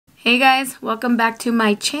Hey guys, welcome back to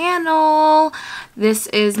my channel. This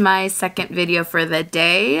is my second video for the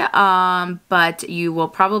day, but you will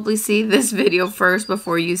probably see this video first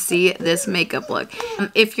before you see this makeup look.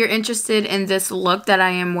 If you're interested in this look that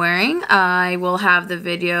I am wearing, I will have the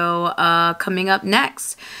video coming up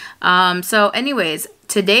next. So anyways,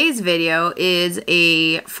 today's video is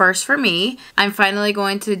a first for me. I'm finally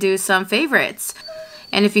going to do some favorites.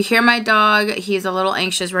 And if you hear my dog, he's a little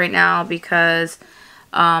anxious right now because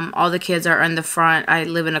all the kids are in the front. I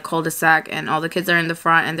live in a cul-de-sac and all the kids are in the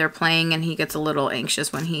front and they're playing, and he gets a little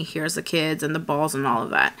anxious when he hears the kids and the balls and all of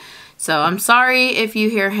that. So I'm sorry if you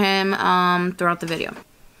hear him throughout the video.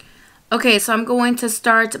 Okay, so I'm going to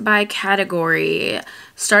start by category,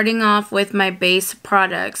 starting off with my base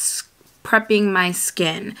products, prepping my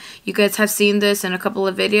skin. You guys have seen this in a couple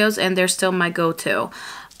of videos and they're still my go-to.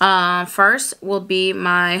 First will be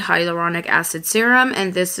my hyaluronic acid serum,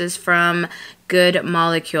 and this is from Good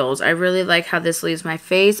Molecules. I really like how this leaves my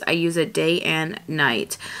face. I use it day and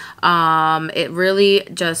night. It really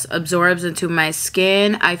just absorbs into my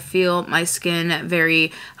skin. I feel my skin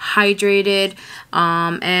very hydrated,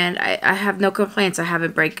 and I have no complaints. I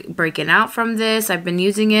haven't breaking out from this. I've been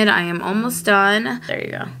using it. I am almost done. There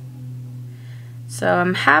you go. So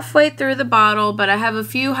I'm halfway through the bottle, but I have a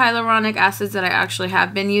few hyaluronic acids that I actually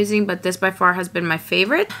have been using, but this by far has been my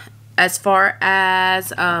favorite. As far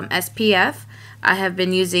as SPF, I have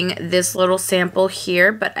been using this little sample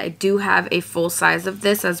here, but I do have a full size of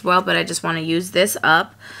this as well, but I just want to use this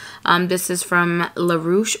up. This is from La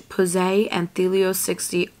Roche-Posay and Thelio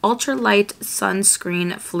 60 Ultralight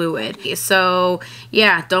Sunscreen Fluid. So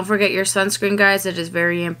yeah, don't forget your sunscreen, guys. It is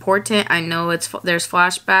very important. I know there's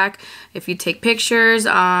flashback if you take pictures,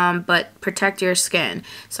 but protect your skin.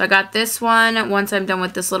 So I got this one. Once I'm done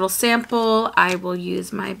with this little sample, I will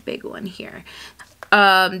use my big one here.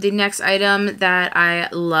 The next item that I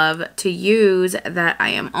love to use that I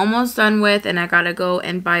am almost done with, and I gotta go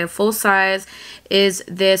and buy a full size, is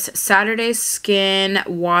this Saturday Skin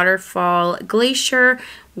Waterfall Glacier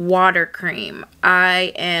Water Cream.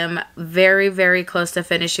 I am very, very close to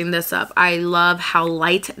finishing this up. I love how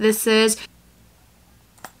light this is.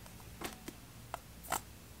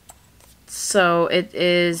 So it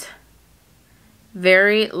is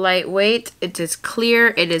very lightweight. It is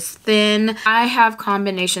clear. It is thin. I have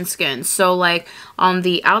combination skin, so like on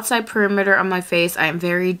the outside perimeter of my face, I am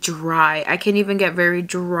very dry. I can even get very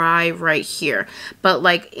dry right here, but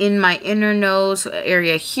like in my inner nose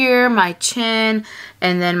area here, my chin,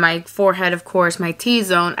 and then my forehead, of course, my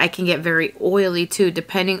T-zone, I can get very oily too,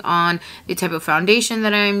 depending on the type of foundation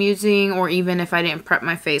that I am using, or even if I didn't prep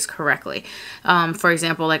my face correctly. For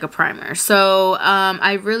example, like a primer. So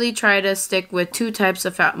I really try to stick with two types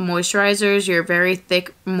of moisturizers. Your very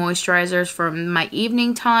thick moisturizers for my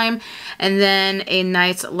evening time, and then a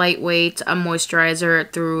nice lightweight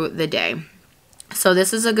moisturizer through the day. So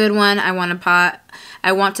this is a good one. I want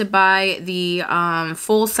to buy the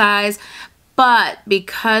full size, but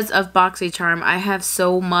because of Boxycharm, I have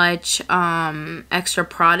so much extra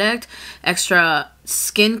product, extra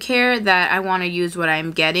skincare, that I want to use what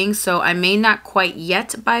I'm getting. So I may not quite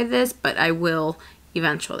yet buy this, but I will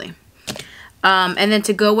eventually. And then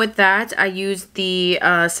to go with that, I used the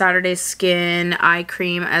Saturday Skin Eye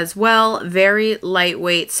Cream as well. Very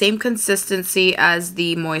lightweight, same consistency as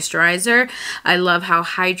the moisturizer. I love how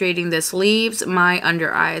hydrating this leaves my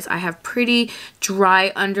under eyes. I have pretty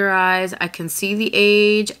dry under eyes. I can see the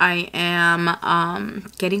age. I am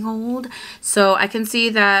getting old, so I can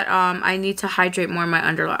see that I need to hydrate more my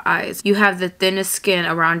under eyes. You have the thinnest skin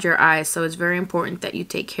around your eyes, so it's very important that you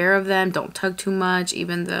take care of them. Don't tug too much,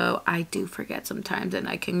 even though I do forget sometimes, and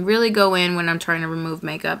I can really go in when I'm trying to remove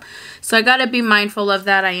makeup. So I gotta be mindful of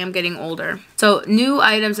that. I am getting older. So new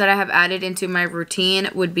items that I have added into my routine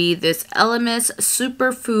would be this Elemis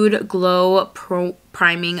Superfood Glow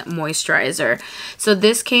Priming Moisturizer. So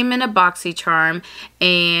this came in a Boxycharm,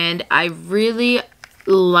 and I really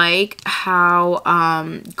like how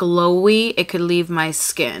glowy it could leave my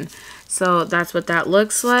skin. So that's what that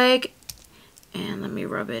looks like. And let me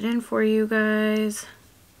rub it in for you guys.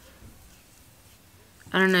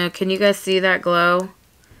 I don't know, can you guys see that glow?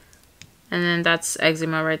 And then that's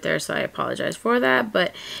eczema right there, so I apologize for that.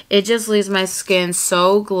 But it just leaves my skin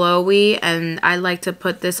so glowy, and I like to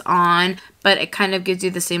put this on. But it kind of gives you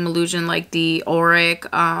the same illusion like the Auric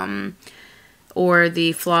or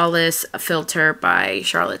the Flawless Filter by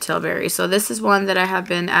Charlotte Tilbury. So this is one that I have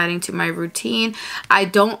been adding to my routine. I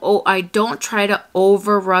don't try to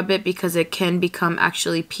over rub it because it can become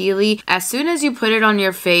actually peely. As soon as you put it on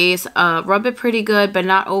your face, rub it pretty good, but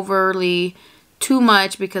not overly too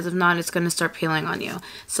much, because if not, it's going to start peeling on you.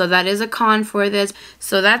 So that is a con for this.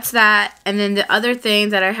 So that's that. And then the other thing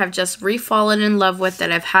that I have just re-fallen in love with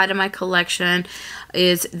that I've had in my collection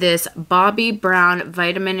is this Bobbi Brown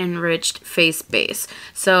vitamin enriched face base.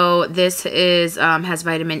 So this is has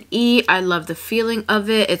vitamin E. I love the feeling of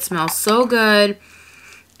it. It smells so good.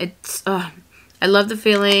 It's I love the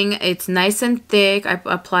feeling. It's nice and thick. I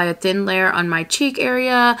apply a thin layer on my cheek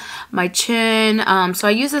area, my chin. So I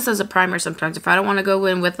use this as a primer sometimes. If I don't want to go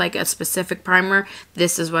in with like a specific primer,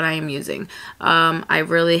 this is what I am using. I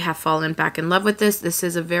really have fallen back in love with this. This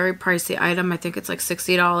is a very pricey item. I think it's like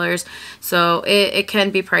 $60. So it can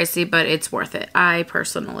be pricey, but it's worth it. I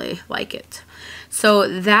personally like it. So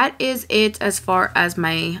that is it as far as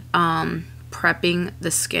my prepping the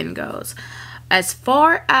skin goes. As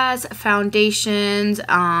far as foundations,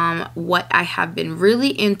 what I have been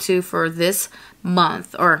really into for this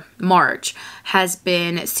month or March has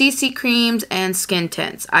been CC creams and skin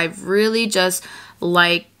tints. I've really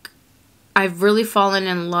fallen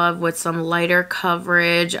in love with some lighter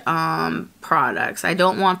coverage products. I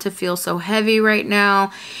don't want to feel so heavy right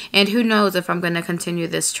now, and who knows if I'm going to continue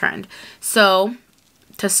this trend. So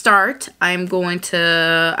to start, I'm going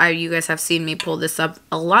to, you guys have seen me pull this up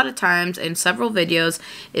a lot of times in several videos.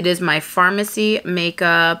 It is my Pharmacy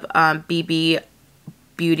Makeup BB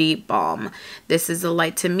Beauty Balm. This is a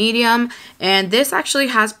light to medium, and this actually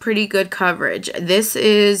has pretty good coverage. This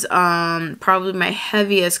is probably my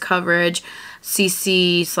heaviest coverage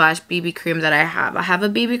CC / BB cream that I have. I have a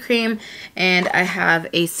BB cream and I have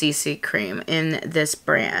a CC cream in this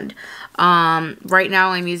brand. Right now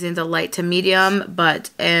I'm using the light to medium,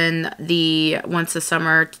 but once the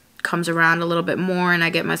summer comes around a little bit more and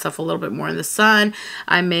I get myself a little bit more in the sun,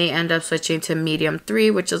 I may end up switching to medium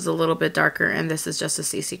 3, which is a little bit darker, and this is just a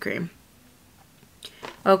CC cream.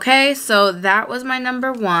 Okay, so that was my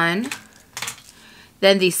number 1.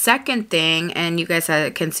 Then the second thing, and you guys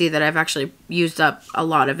can see that I've actually used up a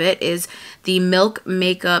lot of it, is the Milk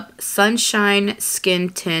Makeup Sunshine Skin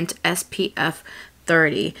Tint SPF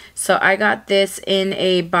 30. So I got this in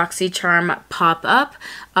a Boxycharm pop-up.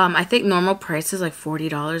 I think normal price is like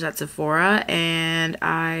 $40 at Sephora, and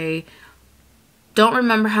I don't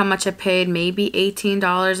remember how much I paid, maybe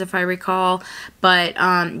 $18 if I recall. But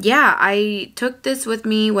yeah, I took this with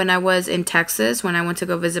me when I was in Texas, when I went to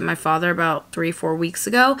go visit my father about 3-4 weeks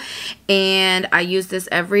ago, and I use this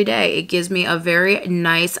every day. It gives me a very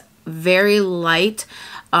nice, very light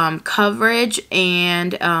coverage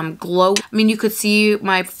and glow. I mean, you could see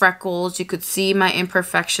my freckles, you could see my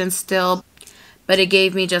imperfections still, but it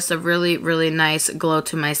gave me just a really, really nice glow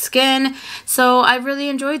to my skin. So I really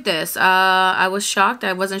enjoyed this. I was shocked.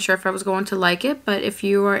 I wasn't sure if I was going to like it, but if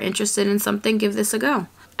you are interested in something, give this a go.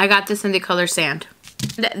 I got this in the color Sand.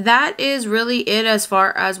 That is really it as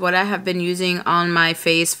far as what I have been using on my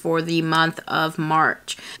face for the month of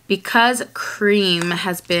March. Because cream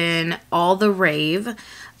has been all the rave,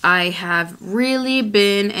 I have really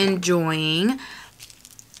been enjoying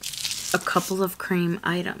a couple of cream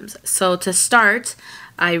items. So to start,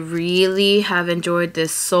 I really have enjoyed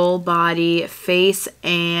this Soul Body Face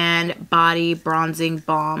and Body Bronzing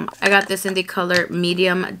Balm. I got this in the color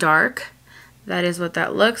Medium Dark. That is what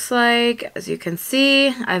that looks like. As you can see,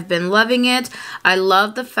 I've been loving it. I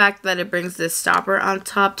love the fact that it brings this stopper on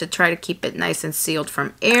top to try to keep it nice and sealed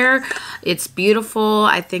from air. It's beautiful.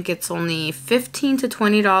 I think it's only $15 to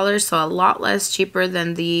 $20, so a lot less cheaper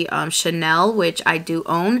than the Chanel, which I do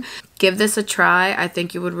own. Give this a try. I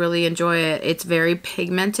think you would really enjoy it. It's very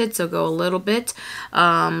pigmented, so go a little bit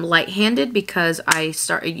light-handed, because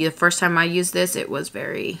the first time I used this, it was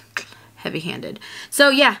very heavy-handed. So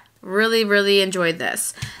yeah, really, really enjoyed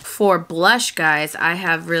this. For blush, guys, I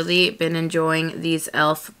have really been enjoying these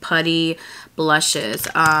e.l.f. Putty blushes.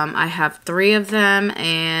 I have 3 of them,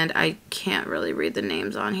 and I can't really read the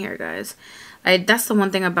names on here, guys. That's the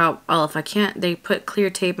one thing about e.l.f. They put clear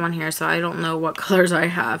tape on here, so I don't know what colors I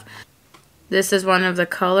have. This is one of the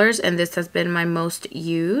colors, and this has been my most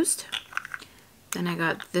used. Then I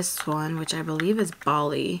got this one, which I believe is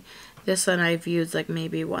Bali. This one I've used like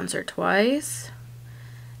maybe once or twice.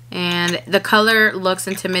 And the color looks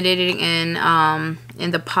intimidating in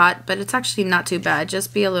the pot, but it's actually not too bad.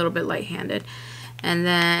 Just be a little bit light-handed. And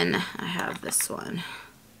then I have this one,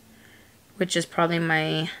 which is probably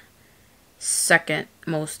my second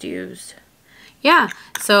most used. Yeah,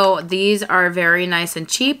 so these are very nice and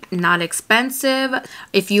cheap, not expensive.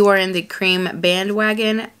 If you are in the cream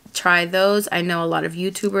bandwagon, try those. I know a lot of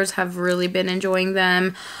YouTubers have really been enjoying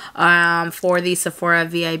them. For the Sephora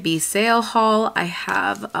VIB sale haul, I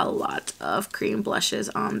have a lot of cream blushes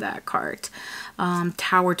on that cart.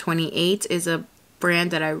 Tower 28 is a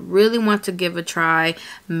brand that I really want to give a try.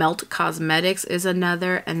 Melt Cosmetics is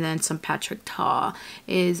another, and then some Patrick Ta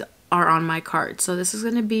are on my cart. So this is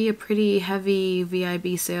going to be a pretty heavy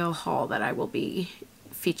VIB sale haul that I will be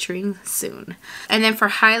featuring soon. And then for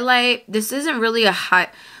highlight, this isn't really a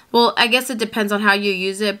well, I guess it depends on how you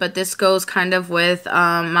use it, but this goes kind of with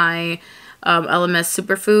my LMS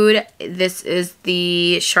Superfood. This is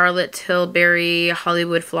the Charlotte Tilbury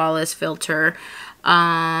Hollywood Flawless Filter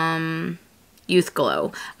Youth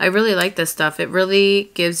Glow. I really like this stuff. It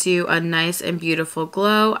really gives you a nice and beautiful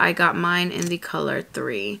glow. I got mine in the color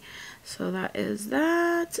 3. So that is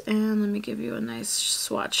that. And let me give you a nice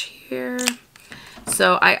swatch here.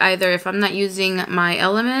 So I either, if I'm not using my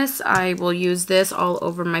LMS, I will use this all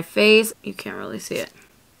over my face. You can't really see it.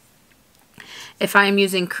 If I'm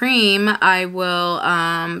using cream, I will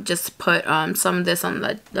just put some of this on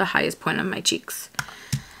the highest point of my cheeks.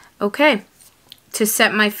 Okay, to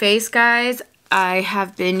set my face, guys, I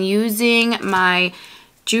have been using my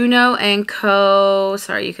Juno & Co.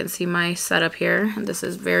 Sorry, you can see my setup here. This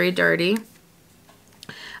is very dirty.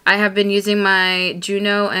 I have been using my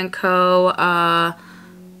Juno & Co.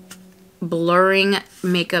 Blurring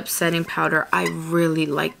makeup setting powder. I really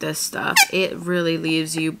like this stuff. It really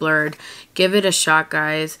leaves you blurred. Give it a shot,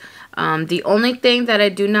 guys. The only thing that I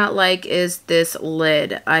do not like is this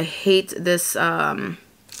lid. I hate this.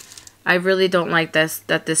 I really don't like this,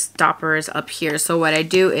 that this stopper is up here. So what I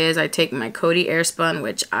do is I take my Coty Airspun,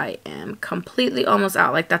 which I am completely almost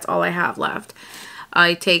out. Like, that's all I have left.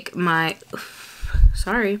 I take my...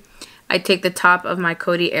 Sorry. I take the top of my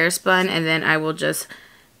Coty Airspun, and then I will just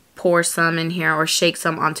pour some in here or shake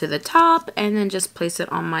some onto the top and then just place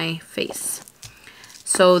it on my face.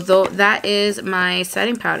 So that is my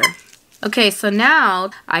setting powder. Okay, so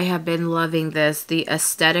now I have been loving this, the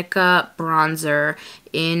Aesthetica bronzer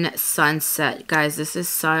in Sunset. Guys, this is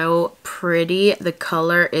so pretty. The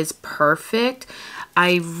color is perfect.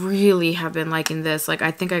 I really have been liking this. Like,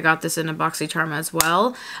 I think I got this in a Boxycharm as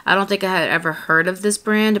well. I don't think I had ever heard of this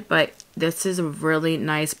brand, but this is a really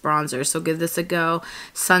nice bronzer. So give this a go.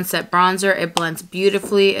 Sunset bronzer. It blends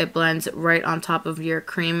beautifully. It blends right on top of your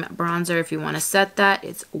cream bronzer. If you want to set that,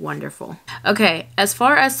 it's wonderful. Okay, as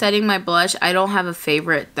far as setting my blush, I don't have a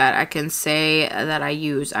favorite that I can say that I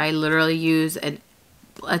use. I literally use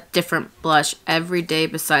a different blush every day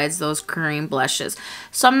besides those cream blushes.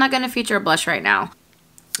 So I'm not going to feature a blush right now.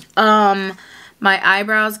 My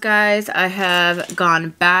eyebrows, guys, I have gone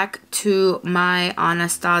back to my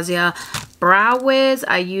Anastasia Brow Wiz.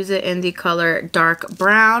 I use it in the color dark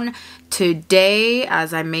brown. Today,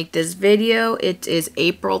 as I make this video, it is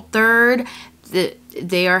April 3rd.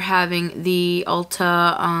 They are having the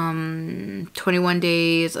Ulta 21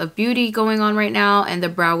 Days of Beauty going on right now, and the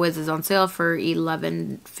Brow Wiz is on sale for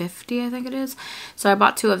 $11.50, I think it is. So I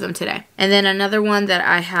bought 2 of them today. And then another one that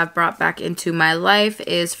I have brought back into my life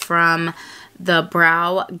is from the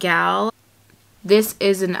Brow Gal. This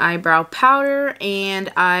is an eyebrow powder,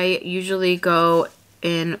 and I usually go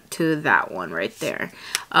into that one right there.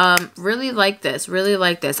 Really like this.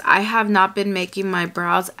 I have not been making my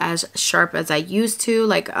brows as sharp as I used to.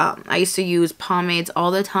 Like, I used to use pomades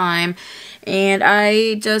all the time, and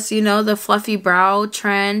I just, you know, the fluffy brow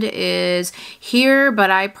trend is here, but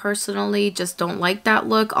I personally just don't like that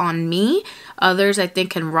look on me. Others, I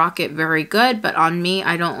think, can rock it very good, but on me,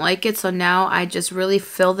 I don't like it. So now I just really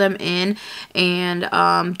fill them in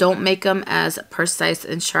and don't make them as precise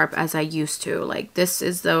and sharp as I used to. Like, this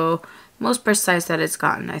is the most precise that it's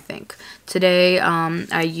gotten, I think. Today,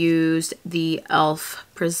 I used the e.l.f.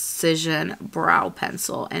 Precision Brow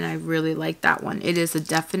Pencil, and I really like that one. It is a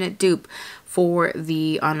definite dupe for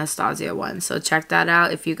the Anastasia one. So check that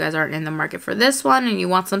out if you guys aren't in the market for this one and you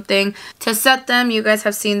want something to set them. You guys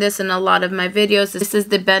have seen this in a lot of my videos. This is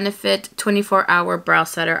the Benefit 24-Hour Brow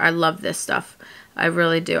Setter. I love this stuff. I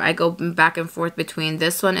really do. I go back and forth between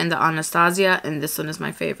this one and the Anastasia, and this one is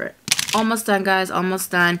my favorite. Almost done, guys.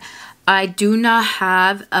 Almost done. I do not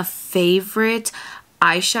have a favorite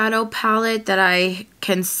eyeshadow palette that I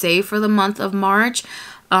can say for the month of March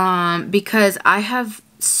because I have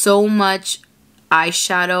so much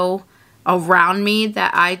eyeshadow around me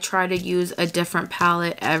that I try to use a different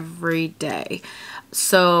palette every day.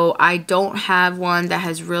 So I don't have one that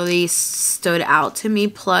has really stood out to me.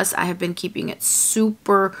 Plus, I have been keeping it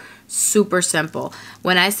super simple.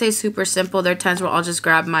 When I say super simple, there are times where I'll just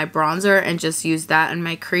grab my bronzer and just use that in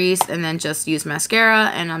my crease and then just use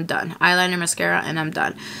mascara and I'm done. Eyeliner, mascara, and I'm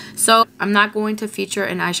done. So I'm not going to feature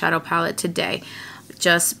an eyeshadow palette today.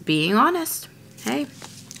 Just being honest. Hey.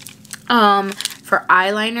 For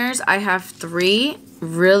eyeliners, I have 3.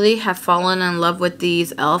 really have fallen in love with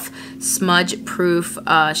these e.l.f. smudge proof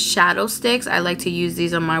shadow sticks. I like to use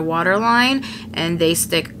these on my waterline, and they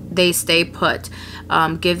stay put.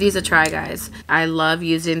 Give these a try, guys. I love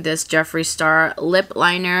using this Jeffree Star lip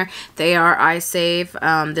liner. They are eye safe.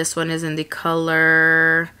 This one is in the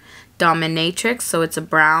color Dominatrix, so it's a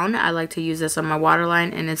brown. I like to use this on my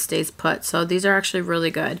waterline and it stays put. So these are actually really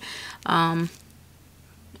good. Up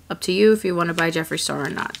to you if you want to buy Jeffree Star or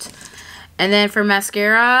not. And then for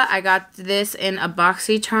mascara, I got this in a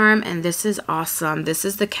Boxycharm, and this is awesome. This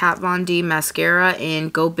is the Kat Von D mascara in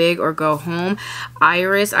Go Big or Go Home.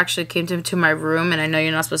 Iris actually came to my room, and I know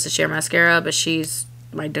you're not supposed to share mascara, but she's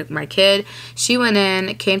my kid. She went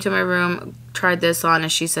in, came to my room, tried this on,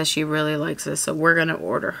 and she says she really likes this, so we're gonna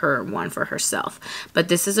order her one for herself. But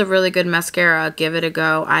this is a really good mascara. Give it a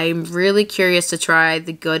go. I'm really curious to try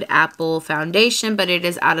the Good Apple foundation, but it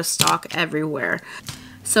is out of stock everywhere.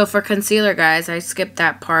 So for concealer, guys, I skipped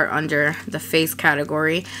that part under the face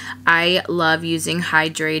category. I love using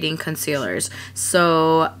hydrating concealers.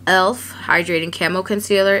 So e.l.f. Hydrating Camo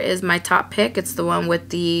Concealer is my top pick. It's the one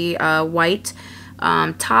with the white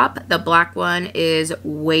top. The black one is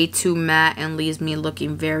way too matte and leaves me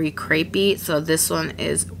looking very crepey. So this one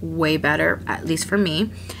is way better, at least for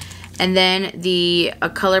me. And then the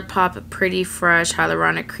ColourPop Pretty Fresh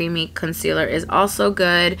Hyaluronic Creamy Concealer is also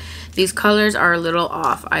good. These colors are a little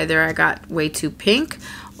off. Either I got way too pink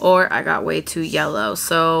or I got way too yellow.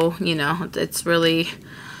 So, you know, it's really,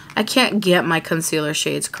 I can't get my concealer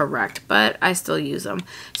shades correct, but I still use them.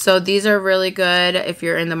 So these are really good. If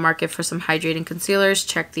you're in the market for some hydrating concealers,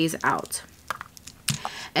 check these out.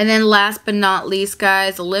 And then last but not least,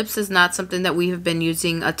 guys, lips is not something that we have been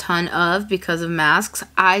using a ton of because of masks.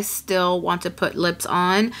 I still want to put lips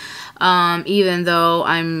on, even though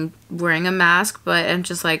I'm wearing a mask, but I'm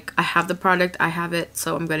just like, I have the product, I have it,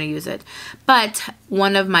 so I'm going to use it. But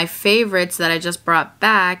one of my favorites that I just brought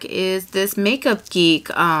back is this Makeup Geek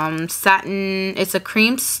satin. It's a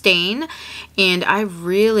cream stain, and I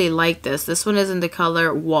really like this. This one is in the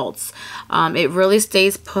color Waltz. It really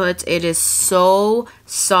stays put. It is so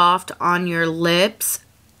soft on your lips.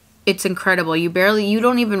 It's incredible. You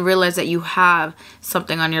don't even realize that you have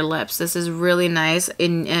something on your lips. This is really nice,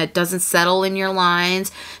 and it doesn't settle in your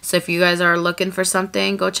lines. So if you guys are looking for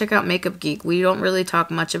something, go check out Makeup Geek. We don't really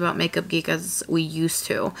talk much about Makeup Geek as we used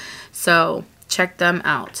to. So check them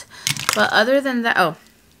out. But other than that, oh.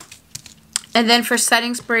 And then for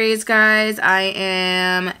setting sprays, guys, I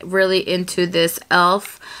am really into this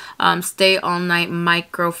e.l.f. Stay All Night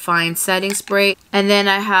Micro Fine Setting Spray. And then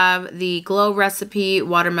I have the Glow Recipe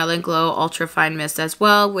Watermelon Glow Ultra Fine Mist as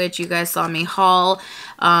well, which you guys saw me haul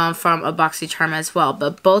from a Boxycharm as well.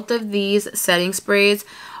 But both of these setting sprays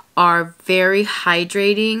are very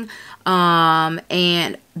hydrating,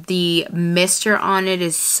 and the mixture on it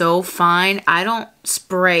is so fine. I don't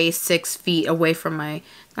spray 6 feet away from my,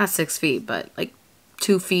 not 6 feet, but like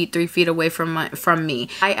 2 feet, 3 feet away from me.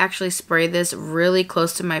 I actually spray this really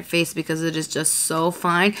close to my face because it is just so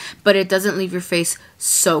fine, but it doesn't leave your face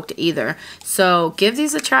soaked either. So give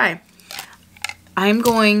these a try. I'm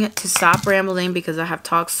going to stop rambling because I have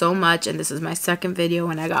talked so much, and this is my second video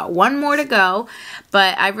and I got one more to go.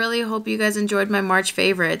 But I really hope you guys enjoyed my March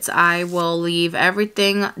favorites. I will leave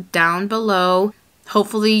everything down below.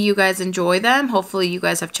 Hopefully you guys enjoy them. Hopefully you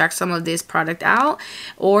guys have checked some of this product out,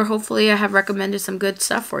 or hopefully I have recommended some good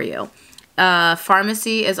stuff for you.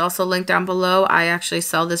 Pharmacy is also linked down below. I actually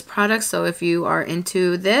sell this product, so if you are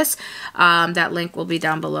into this, that link will be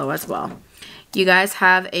down below as well. You guys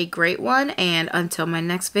have a great one, and until my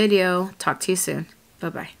next video, talk to you soon.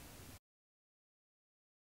 Bye-bye.